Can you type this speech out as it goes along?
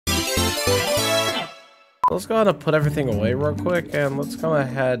Let's go ahead and put everything away real quick, and let's go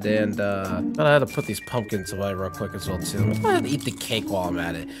ahead and put these pumpkins away real quick as well too. I'm gonna go ahead and eat the cake while I'm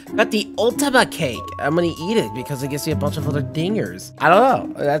at it. Got the ultimate cake. I'm gonna eat it because it gives you a bunch of other dingers. I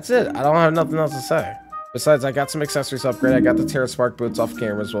don't know. That's it. I don't have nothing else to say. Besides, I got some accessories upgrade. I got the Terra Spark boots off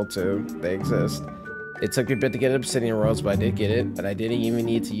camera as well too. They exist. It took me a bit to get Obsidian Rose, but I did get it. And I didn't even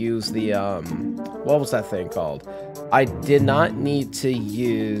need to use the, what was that thing called? I did not need to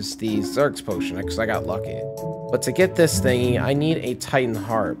use the Zerg's Potion because I got lucky. But to get this thingy, I need a Titan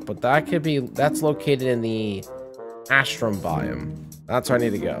Heart. But that's located in the Astrum biome. That's where I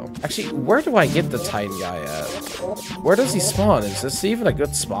need to go. Actually, where do I get the Titan guy at? Where does he spawn? Is this even a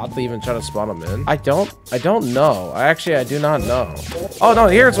good spot to even try to spawn him in? I don't know. I do not know. Oh no,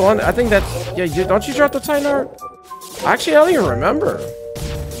 here's one. I think that's, yeah, don't you drop the Titan Heart? Actually, I don't even remember.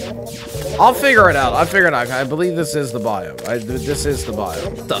 I'll figure it out. I believe this is the biome. This is the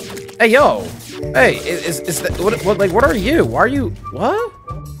biome. Hey, yo. Hey, is that, what are you? Why are you, what?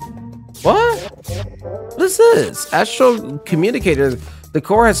 What? What is this? Astral Communicator. The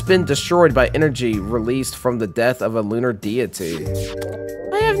core has been destroyed by energy released from the death of a lunar deity.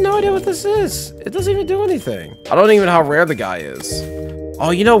 I have no idea what this is. It doesn't even do anything. I don't even know how rare the guy is. Oh,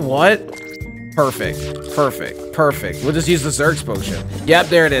 you know what? Perfect. We'll just use the Zerg's Potion. Yep,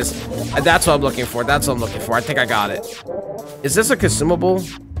 there it is. That's what I'm looking for. I think I got it. Is this a consumable?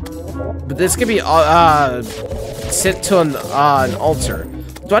 But this could be sent to an altar.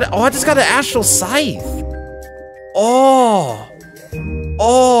 I just got an Astral Scythe. Oh.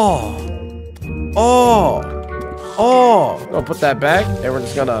 I'll put that back, and we're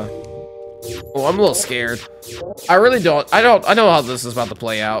just gonna. Oh, I'm a little scared. I really don't. I know how this is about to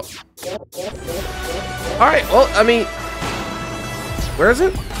play out. All right. Well, I mean, where is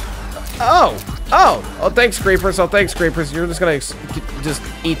it? Oh, thanks, creepers. You're just gonna just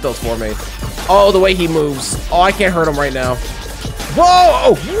eat those for me. Oh, the way he moves. Oh, I can't hurt him right now.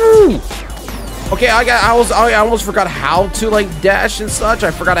 Whoa! Woo! Okay, I almost forgot how to like dash and such.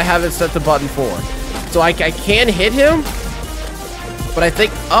 I forgot I have it set to button 4, so I can hit him. But I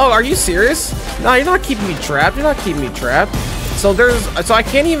think, oh, are you serious? No, you're not keeping me trapped. So so I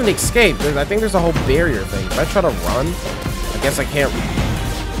can't even escape. I think there's a whole barrier thing. If I try to run, I guess I can't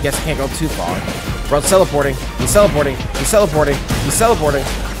go too far. Bro, it's teleporting. He's teleporting.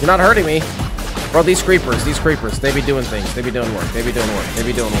 You're not hurting me. Bro, these creepers, they be doing things. They be doing work.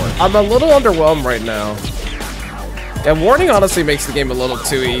 I'm a little underwhelmed right now. And warning honestly makes the game a little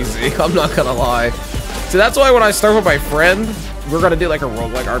too easy. I'm not gonna lie. So that's why when I start with my friend, we're gonna do like a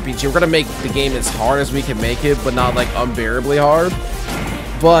roguelike RPG. We're gonna make the game as hard as we can make it, but not like unbearably hard.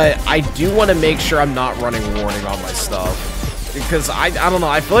 But I do want to make sure I'm not running warning on my stuff. Because I don't know,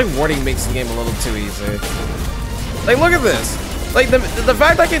 I feel like warning makes the game a little too easy. Like, look at this. Like, the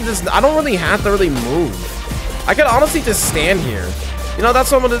fact I can just, I don't really have to really move. I could honestly just stand here. You know, that's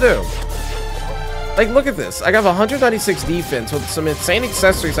what I'm gonna do. Like, look at this. I have 196 defense with some insane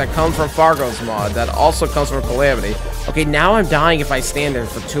accessories that come from Fargo's mod that also comes from Calamity. Okay, now I'm dying if I stand there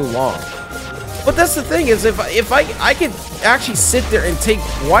for too long. But that's the thing is, if I could actually sit there and take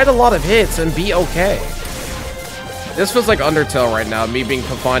quite a lot of hits and be okay. This feels like Undertale right now, me being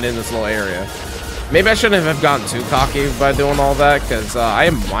confined in this little area. Maybe I shouldn't have gotten too cocky by doing all that, because I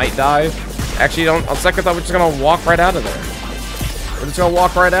might die. Actually, on second thought, we're just going to walk right out of there. We're just going to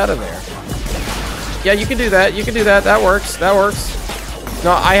walk right out of there. Yeah, you can do that. That works.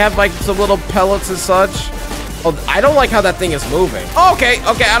 No, I have, like, some little pellets and such. Oh, I don't like how that thing is moving. Oh, okay,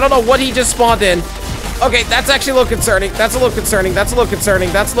 I don't know what he just spawned in. Okay, that's actually a little concerning. That's a little concerning.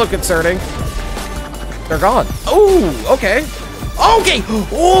 They're gone. Oh, okay. Okay.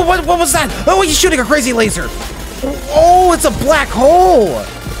 Oh, what was that? Oh, he's shooting a crazy laser. Oh, it's a black hole.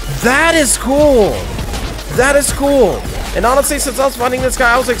 That is cool. And honestly, since I was finding this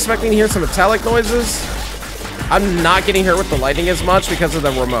guy, I was expecting to hear some metallic noises. I'm not getting hurt with the lightning as much because of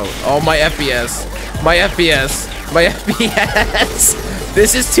the remote. Oh, my FPS.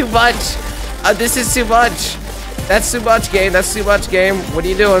 This is too much. That's too much, game. What are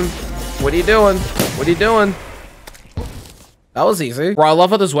you doing? That was easy. Bro, I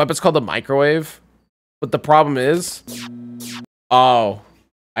love how this weapon's called the microwave. But the problem is... Oh,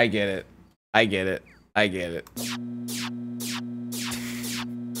 I get it.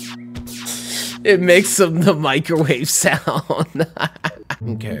 It makes the microwave sound.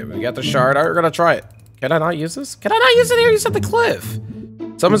 Okay, we got the shard. All right, we're gonna try it. Can I not use this? Can I not use it here? Use at the cliff.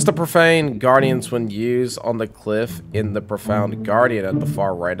 Summons the profane guardians when used on the cliff in the profound guardian at the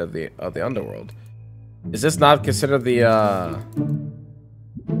far right of the underworld. Is this not considered the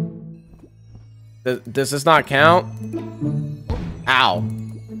does this not count? Ow.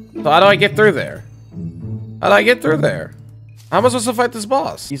 So how do I get through there? How'd I get through there? How am I supposed to fight this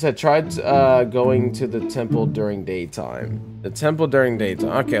boss? He said, tried going to the temple during daytime. The temple during daytime.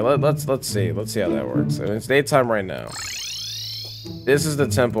 Okay, let's see. Let's see how that works. I mean, it's daytime right now. This is the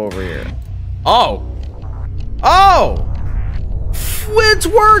temple over here. Oh! Oh! It's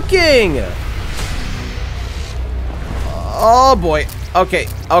working! Oh boy. Okay.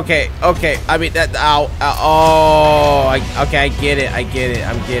 I mean that. Ow. Oh. Okay. I get it. I get it.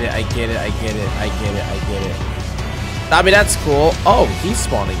 I mean that's cool. Oh, he's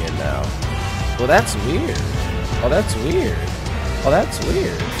spawning in now. Well, that's weird. Oh, that's weird.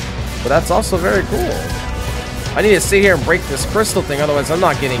 But that's also very cool. I need to sit here and break this crystal thing, otherwise I'm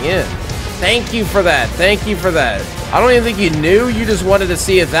not getting in. Thank you for that. I don't even think you knew. You just wanted to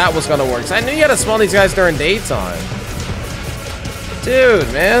see if that was gonna work. So I knew you had to spawn these guys during daytime.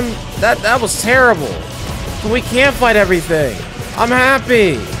 Dude, man, that was terrible. We can't fight everything. I'm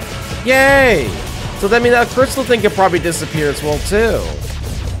happy. Yay. So that means that crystal thing could probably disappear as well too.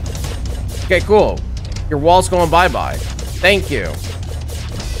 Okay, cool. Your wall's going bye-bye. Thank you.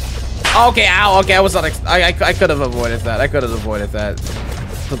 Okay, ow. Okay, I was not. I could have avoided that.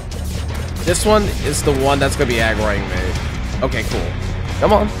 This one is the one that's gonna be aggroing me. Okay, cool.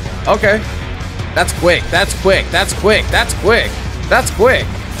 Come on. Okay. That's quick.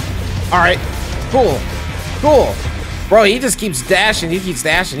 All right. Cool. Bro, he just keeps dashing.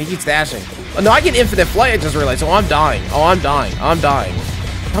 Oh, no, I get infinite flight. I just realized. Oh, I'm dying.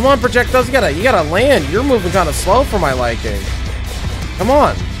 Come on, projectiles. You gotta land. You're moving kind of slow for my liking. Come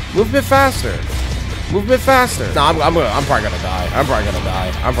on. Move a bit faster. No, I'm probably gonna die. I'm probably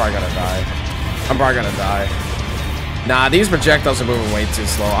gonna die. Nah, these projectiles are moving way too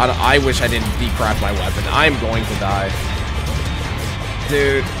slow. I wish I didn't decraft my weapon. I'm going to die.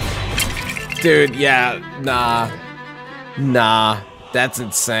 Dude, yeah, nah, that's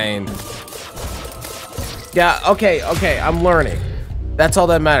insane. Yeah, okay, I'm learning. That's all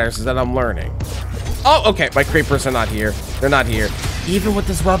that matters, is that I'm learning. Oh, okay, my creepers are not here. They're not here. Even with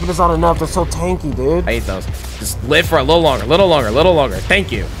this weapon, it's not enough. They're so tanky, dude. I hate those. Just live for a little longer.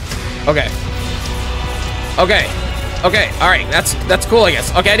 Thank you. Okay. All right, that's cool, I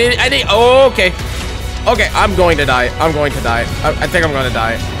guess. Okay, I need. Oh, okay. I'm going to die. I think I'm gonna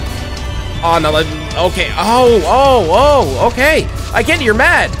die. Oh no. Okay. Oh. Okay. I get it. You're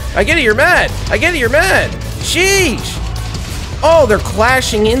mad. Sheesh. Oh, they're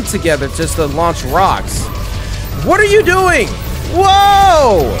clashing in together just to launch rocks. What are you doing?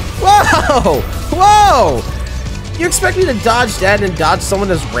 Whoa! You expect me to dodge that and dodge someone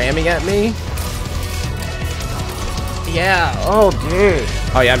that's ramming at me? Yeah. Oh, dude.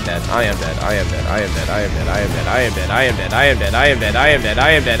 Oh yeah, I'm dead. I am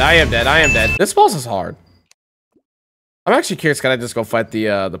dead. This boss is hard. I'm actually curious. Can I just go fight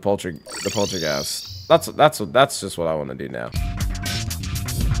the poltergeist? That's just what I want to do now.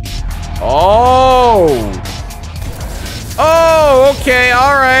 Oh, okay.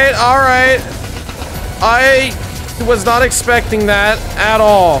 All right. I was not expecting that at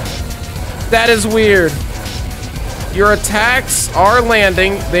all. That is weird. Your attacks are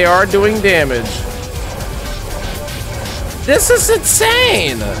landing. They are doing damage. This is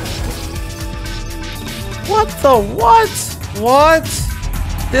insane. What the what?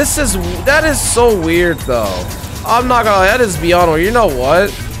 That is so weird though. I'm not gonna, that is beyond. You know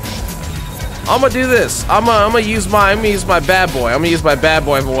what? I'm gonna do this. I'm gonna use my bad boy. I'm gonna use my bad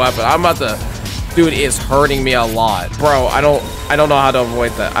boy as a weapon. I'm about to. Dude, it's hurting me a lot, bro. I don't know how to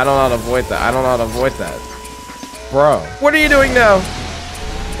avoid that. Bro, what are you doing now?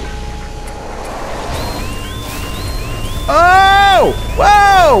 Oh!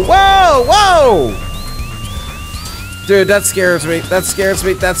 Whoa! Dude, that scares me.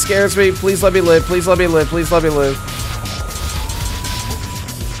 Please let me live.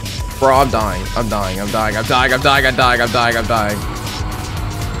 Bro, I'm dying. I'm dying.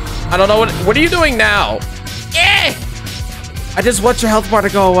 I don't know what are you doing now? Eh! I just want your health bar to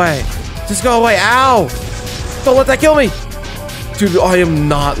go away. Just go away. Ow! Don't let that kill me. Dude, I am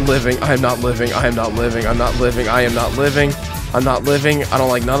not living. I don't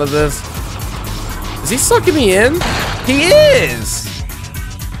like none of this. Is he sucking me in? He is!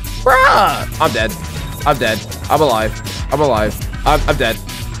 Bruh! I'm dead. I'm alive. I'm dead.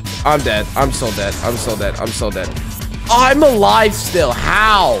 I'm so dead. I'm alive still.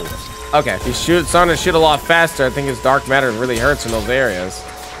 How? Okay, he's starting to shoot a lot faster. I think his dark matter really hurts in those areas.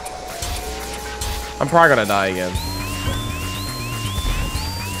 I'm probably gonna die again.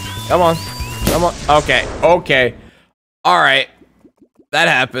 Come on. Okay. All right. That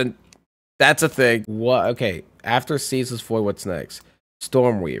happened. That's a thing. What? Okay. After Ceaseless Void, what's next?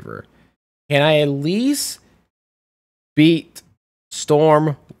 Stormweaver. Can I at least beat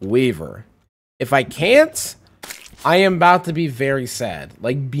Storm Weaver. If I can't, I am about to be very sad,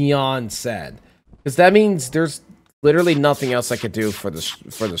 like beyond sad, because that means there's literally nothing else I could do for the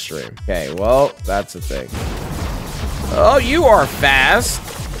stream. Okay, well, that's the thing. Oh, you are fast.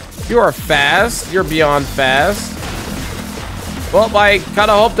 You are fast. You're beyond fast. Well, I kind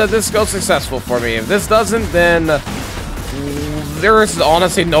of hope that this goes successful for me. If this doesn't, then there is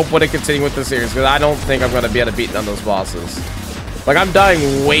honestly no point in continuing with the series, because I don't think I'm going to be able to beat none of those bosses. Like, I'm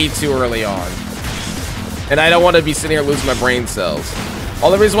dying way too early on. And I don't want to be sitting here losing my brain cells. All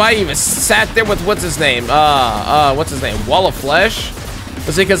the reason why I even sat there with, what's his name? What's his name? Wall of Flesh?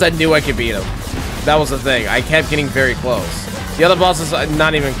 Was because I knew I could beat him. That was the thing. I kept getting very close. The other bosses,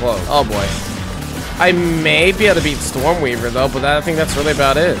 not even close. Oh, boy. I may be able to beat Stormweaver, though, but I think that's really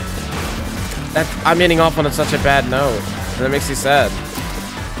about it. I'm ending off on such a bad note. And that makes me sad.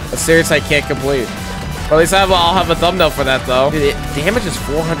 A series I can't complete. But at least I'll have a thumbnail for that, though. Dude, damage is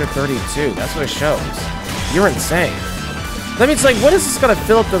 432. That's what it shows. You're insane. That means, like, what is this gonna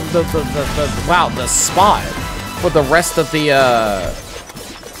fill up the spot with the rest of the,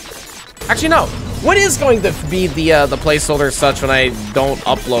 Actually, no. What is going to be the placeholder as such when I don't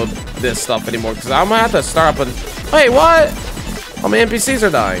upload this stuff anymore? Because I'm gonna have to start up and... Wait, what? All my NPCs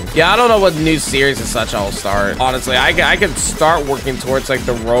are dying. Yeah, I don't know what new series as such I'll start. Honestly, I could start working towards, like,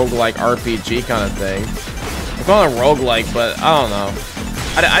 the roguelike RPG kind of thing. I'm calling it roguelike, but I don't know.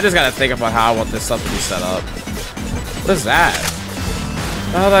 I just gotta think about how I want this stuff to be set up. What is that?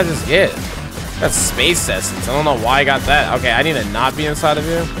 What did I just get? That's space essence. I don't know why I got that. Okay, I need to not be inside of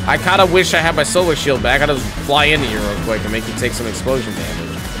you. I kind of wish I had my solar shield back. I just fly into you real quick and make you take some explosion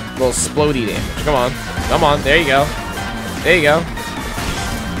damage. A little splody damage. Come on. Come on. There you go. There you go.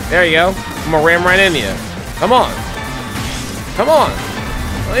 There you go. I'm gonna ram right into you. Come on. Come on.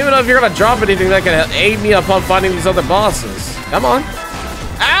 I don't even know if you're gonna drop anything that can aid me upon finding these other bosses. Come on.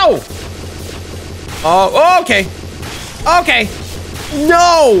 Ow! Oh, okay. Okay.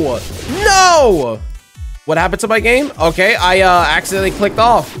 No! No! What happened to my game? Okay, I accidentally clicked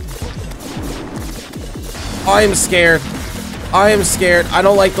off. I am scared. I am scared. I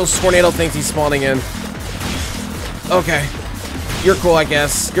don't like those tornado things he's spawning in. Okay. You're cool, I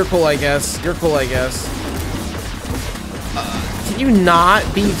guess. You're cool, I guess. You're cool, I guess. Can you not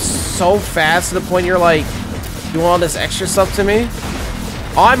be so fast to the point you're like doing all this extra stuff to me?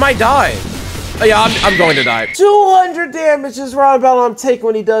 Oh, I might die. Oh, yeah, I'm going to die. 200 damage is right about what I'm taking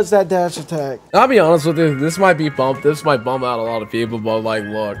when he does that dash attack. I'll be honest with you, this might be bumped. This might bum out a lot of people, but like,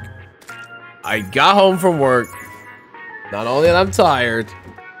 look. I got home from work. Not only that I'm tired,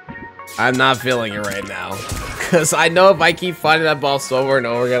 I'm not feeling it right now. Because I know if I keep fighting that boss over and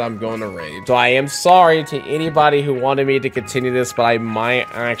over again, I'm going to rage. So I am sorry to anybody who wanted me to continue this, but I might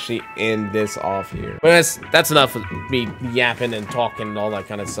actually end this off here. But that's enough of me yapping and talking and all that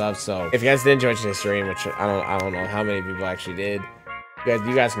kind of stuff. So if you guys did enjoy today's stream, which I don't know how many people actually did,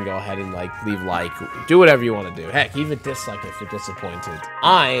 you guys can go ahead and like leave like, do whatever you want to do. Heck, even dislike if you're disappointed.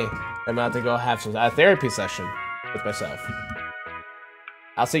 I am about to go have a therapy session with myself.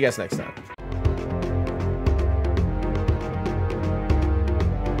 I'll see you guys next time.